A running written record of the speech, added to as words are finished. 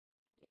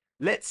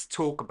Let's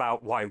talk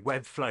about why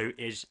Webflow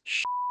is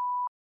shit.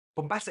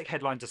 Bombastic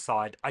headlines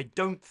aside, I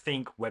don't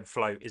think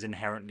Webflow is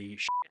inherently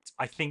shit.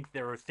 I think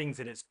there are things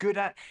that it's good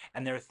at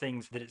and there are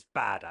things that it's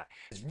bad at.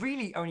 There's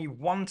really only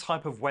one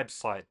type of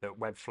website that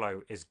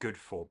Webflow is good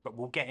for, but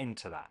we'll get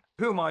into that.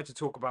 Who am I to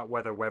talk about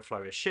whether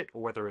Webflow is shit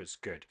or whether it's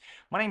good?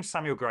 My name's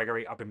Samuel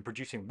Gregory. I've been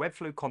producing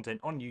Webflow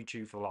content on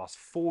YouTube for the last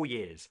 4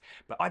 years,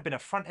 but I've been a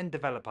front-end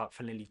developer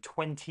for nearly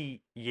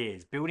 20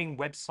 years, building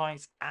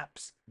websites,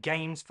 apps,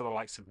 games for the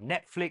likes of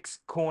Netflix,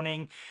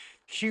 Corning,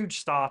 huge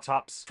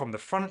startups from the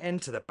front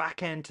end to the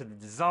back end to the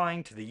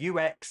design to the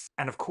UX.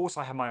 And of course,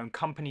 I have my own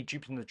company,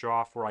 Jupiter in the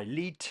Draft, where I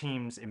lead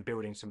teams in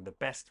building some of the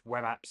best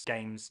web apps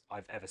games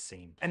I've ever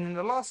seen. And in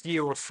the last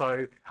year or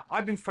so,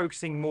 I've been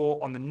focusing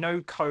more on the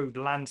no code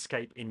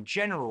landscape in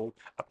general,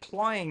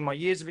 applying my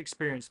years of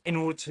experience in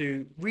order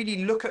to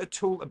really look at a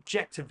tool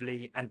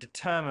objectively and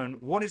determine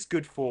what it's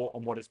good for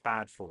and what it's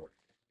bad for.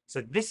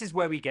 So this is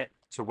where we get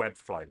to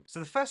Webflow. So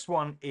the first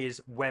one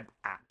is web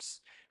apps.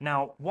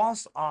 Now,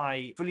 whilst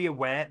I'm fully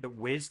aware that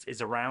Wiz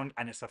is around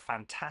and it's a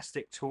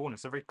fantastic tool and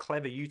it's a very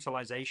clever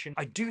utilization,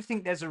 I do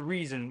think there's a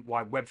reason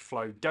why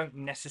Webflow don't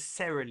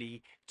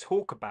necessarily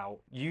talk about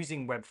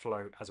using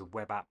Webflow as a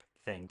web app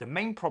thing. The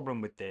main problem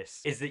with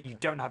this is that you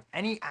don't have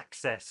any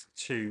access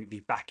to the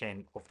back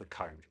end of the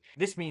code.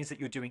 This means that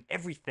you're doing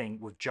everything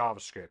with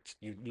JavaScript.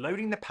 You're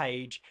loading the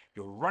page,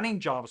 you're running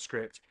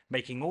JavaScript,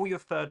 making all your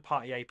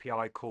third-party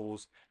API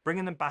calls,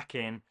 bringing them back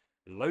in,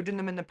 loading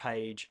them in the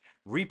page,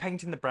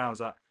 repainting the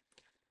browser.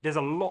 There's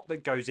a lot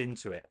that goes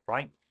into it,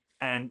 right?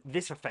 And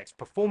this affects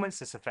performance,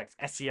 this affects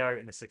SEO,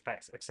 and this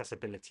affects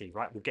accessibility,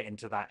 right? We'll get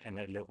into that in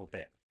a little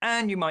bit.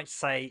 And you might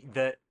say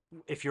that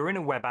if you're in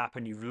a web app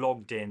and you've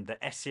logged in, the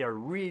SEO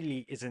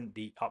really isn't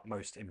the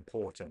utmost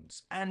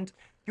importance. And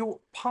you're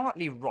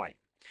partly right.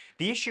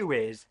 The issue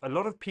is a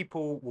lot of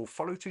people will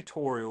follow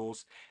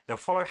tutorials, they'll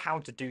follow how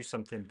to do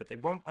something, but they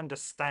won't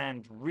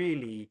understand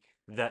really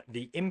that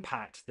the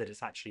impact that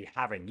it's actually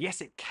having.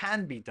 Yes, it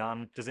can be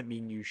done, doesn't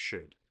mean you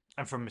should.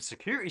 And from a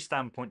security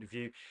standpoint of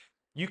view,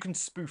 you can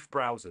spoof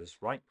browsers,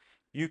 right?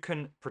 You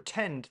can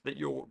pretend that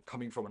you're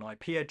coming from an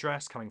IP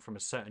address, coming from a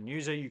certain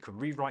user. You can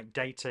rewrite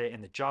data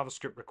in the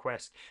JavaScript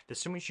request. There's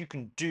so much you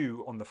can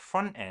do on the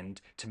front end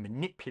to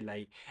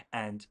manipulate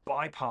and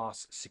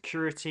bypass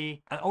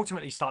security and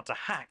ultimately start to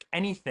hack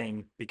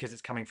anything because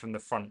it's coming from the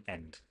front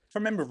end. If I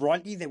remember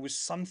rightly, there was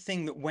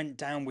something that went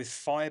down with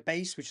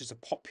Firebase, which is a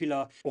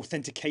popular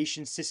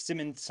authentication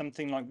system in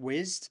something like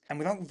Wiz. And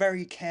without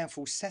very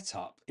careful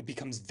setup, it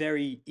becomes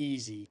very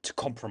easy to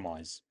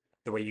compromise.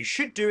 The way you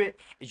should do it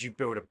is you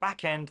build a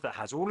backend that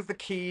has all of the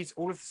keys,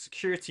 all of the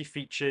security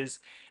features,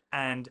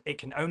 and it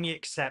can only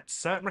accept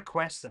certain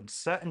requests and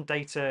certain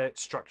data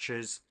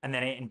structures, and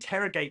then it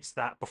interrogates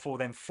that before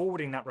then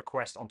forwarding that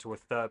request onto a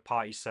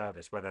third-party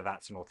service, whether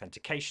that's an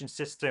authentication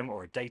system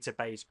or a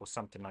database or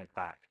something like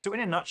that. So in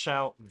a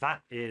nutshell,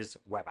 that is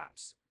web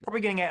apps. Probably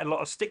going to get a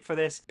lot of stick for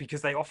this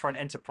because they offer an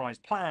enterprise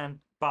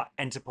plan, but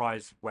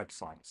enterprise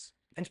websites.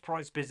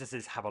 Enterprise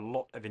businesses have a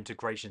lot of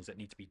integrations that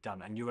need to be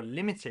done, and you are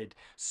limited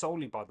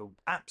solely by the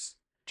apps,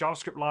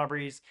 JavaScript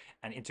libraries,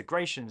 and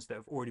integrations that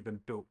have already been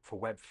built for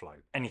Webflow.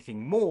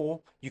 Anything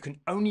more, you can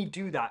only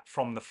do that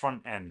from the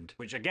front end,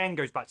 which again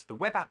goes back to the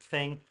web app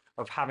thing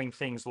of having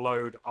things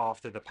load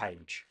after the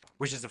page,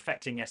 which is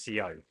affecting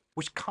SEO.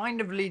 Which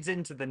kind of leads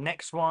into the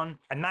next one,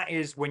 and that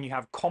is when you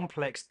have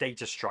complex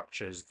data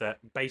structures that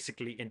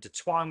basically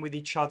intertwine with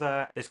each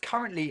other. There's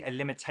currently a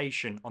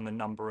limitation on the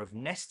number of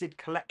nested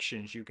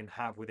collections you can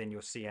have within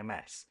your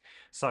CMS.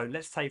 So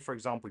let's say, for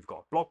example, we've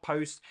got a blog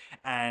post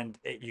and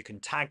you can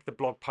tag the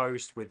blog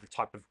post with the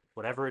type of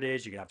whatever it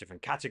is. You can have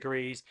different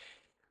categories.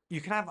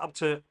 You can have up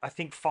to, I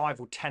think, 5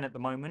 or 10 at the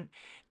moment,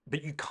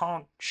 but you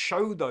can't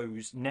show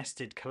those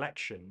nested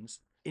collections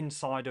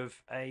inside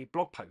of a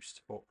blog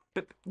post.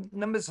 But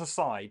numbers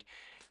aside,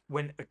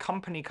 when a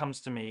company comes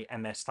to me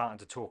and they're starting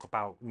to talk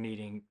about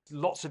needing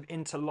lots of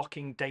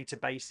interlocking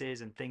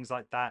databases and things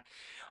like that,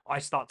 I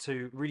start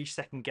to really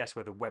second guess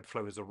whether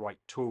Webflow is the right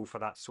tool for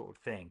that sort of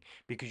thing,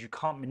 because you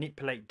can't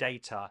manipulate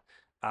data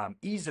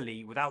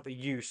easily without the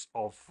use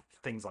of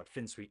things like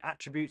FinSuite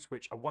attributes,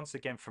 which are once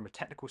again, from a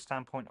technical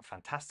standpoint, are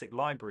fantastic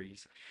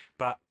libraries,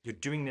 but you're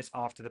doing this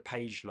after the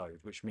page load,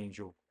 which means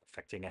you're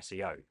affecting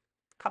SEO.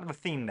 Kind of a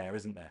theme there,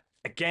 isn't there?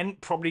 Again,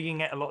 probably gonna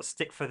get a lot of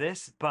stick for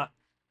this, but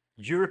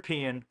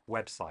European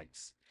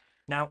websites.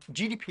 Now,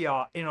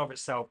 GDPR in and of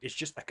itself is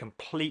just a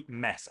complete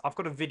mess. I've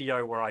got a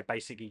video where I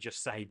basically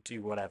just say,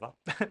 do whatever.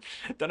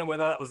 Don't know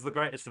whether that was the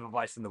greatest of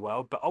advice in the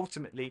world, but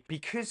ultimately,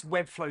 because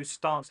Webflow's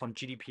stance on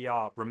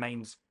GDPR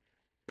remains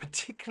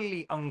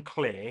particularly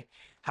unclear,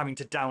 having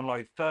to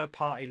download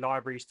third-party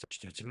libraries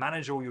to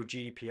manage all your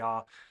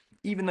GDPR,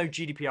 even though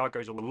GDPR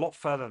goes a lot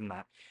further than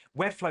that,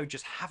 Webflow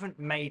just haven't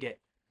made it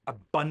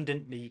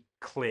abundantly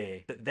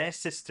clear that their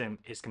system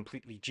is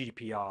completely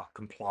GDPR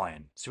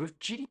compliant. So if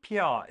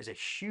GDPR is a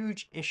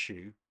huge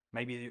issue,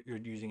 maybe you're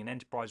using an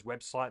enterprise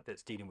website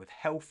that's dealing with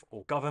health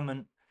or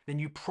government, then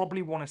you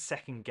probably want to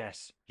second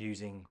guess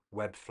using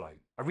Webflow.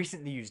 I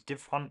recently used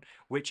DivHunt,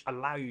 which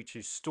allow you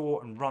to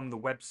store and run the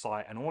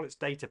website and all its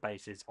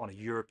databases on a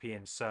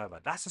European server.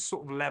 That's a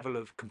sort of level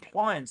of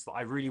compliance that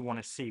I really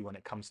want to see when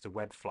it comes to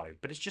Webflow,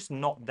 but it's just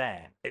not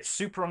there. It's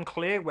super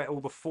unclear where all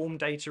the form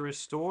data is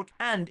stored,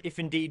 and if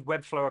indeed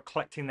Webflow are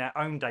collecting their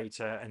own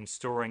data and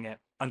storing it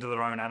under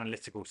their own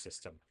analytical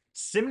system.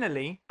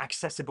 Similarly,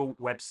 accessible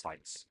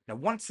websites. Now,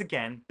 once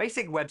again,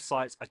 basic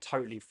websites are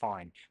totally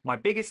fine. My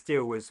biggest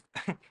deal was,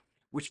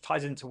 which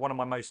ties into one of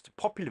my most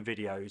popular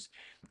videos,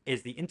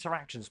 is the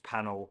interactions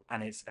panel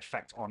and its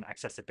effect on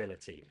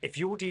accessibility. If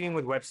you're dealing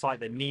with a website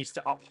that needs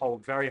to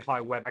uphold very high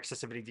web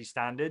accessibility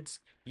standards,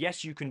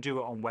 yes, you can do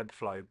it on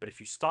Webflow, but if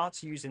you start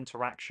to use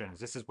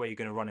interactions, this is where you're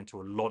going to run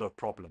into a lot of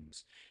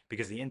problems,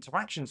 because the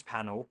interactions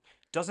panel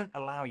doesn't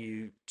allow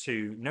you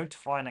to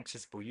notify an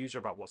accessible user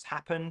about what's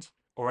happened,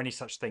 or any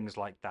such things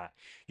like that.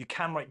 You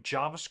can write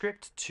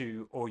JavaScript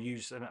to, or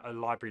use a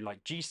library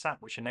like GSAP,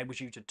 which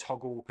enables you to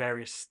toggle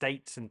various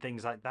states and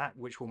things like that,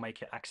 which will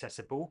make it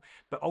accessible.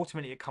 But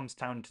ultimately, it comes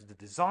down to the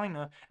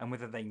designer and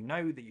whether they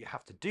know that you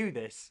have to do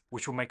this,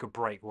 which will make or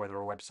break whether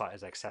a website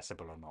is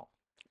accessible or not.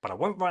 But I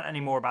won't write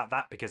any more about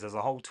that because there's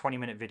a whole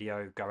 20-minute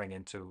video going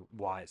into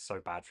why it's so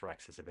bad for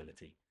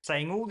accessibility.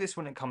 Saying all this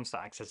when it comes to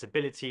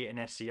accessibility and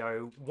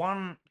SEO,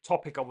 one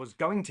topic I was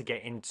going to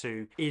get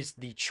into is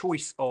the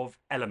choice of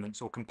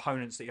elements or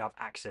components that you have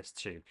access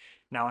to.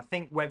 Now, I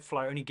think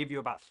Webflow only give you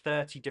about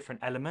 30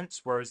 different elements,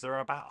 whereas there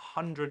are about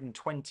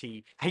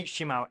 120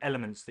 HTML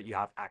elements that you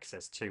have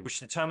access to, which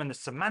determine the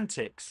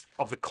semantics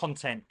of the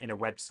content in a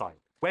website.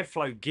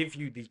 Webflow give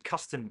you the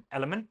custom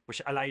element,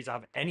 which allows you to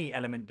have any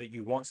element that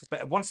you want.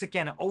 But once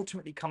again, it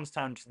ultimately comes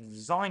down to the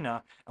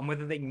designer and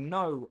whether they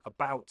know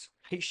about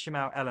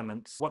HTML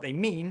elements, what they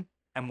mean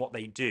and what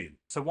they do.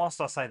 So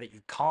whilst I say that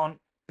you can't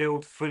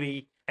build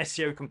fully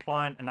SEO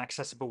compliant and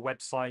accessible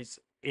websites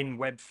in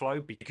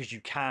Webflow because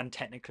you can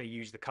technically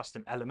use the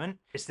custom element,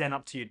 it's then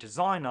up to your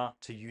designer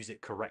to use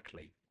it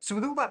correctly. So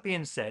with all that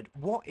being said,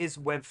 what is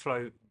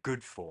Webflow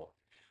good for?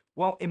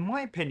 Well, in my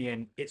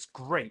opinion, it's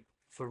great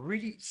for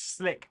really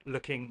slick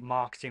looking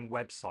marketing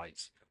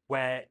websites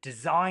where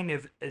design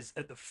is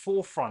at the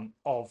forefront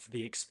of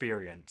the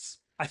experience.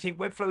 I think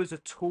Webflow as a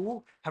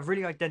tool have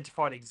really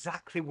identified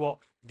exactly what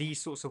these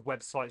sorts of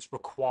websites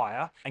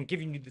require and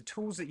giving you the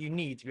tools that you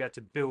need to be able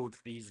to build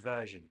these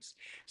versions.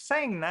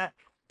 Saying that,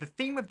 the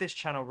theme of this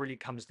channel really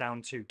comes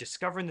down to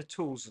discovering the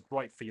tools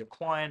right for your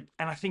client.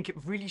 And I think it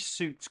really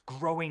suits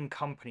growing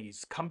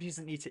companies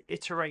that need to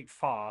iterate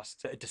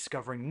fast, that are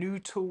discovering new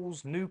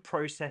tools, new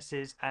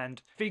processes,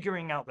 and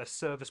figuring out their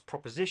service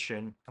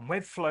proposition. And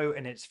Webflow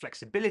and its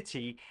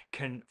flexibility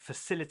can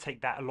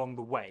facilitate that along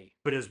the way.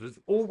 But as with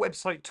all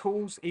website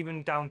tools,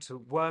 even down to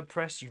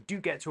WordPress, you do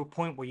get to a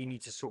point where you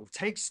need to sort of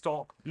take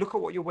stock, look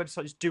at what your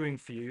website is doing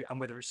for you and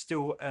whether it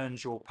still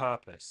earns your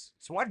purpose.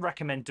 So I'd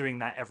recommend doing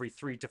that every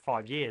 3 to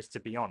 5 years,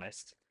 to be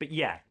honest. But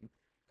yeah,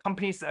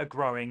 companies that are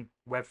growing,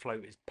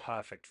 Webflow is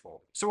perfect for.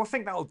 So I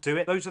think that'll do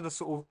it. Those are the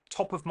sort of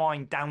top of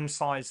mind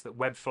downsides that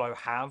Webflow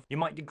have. You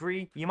might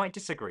agree, you might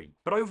disagree.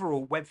 But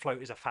overall, Webflow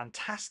is a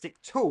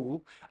fantastic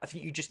tool. I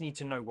think you just need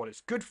to know what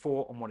it's good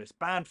for and what it's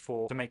bad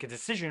for to make a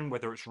decision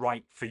whether it's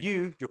right for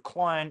you, your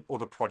client, or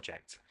the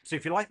project. So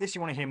if you like this,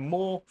 you want to hear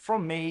more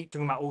from me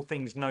talking about all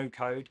things no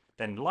code,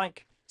 then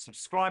like,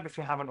 subscribe if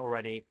you haven't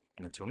already,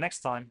 and until next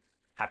time,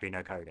 happy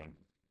no coding.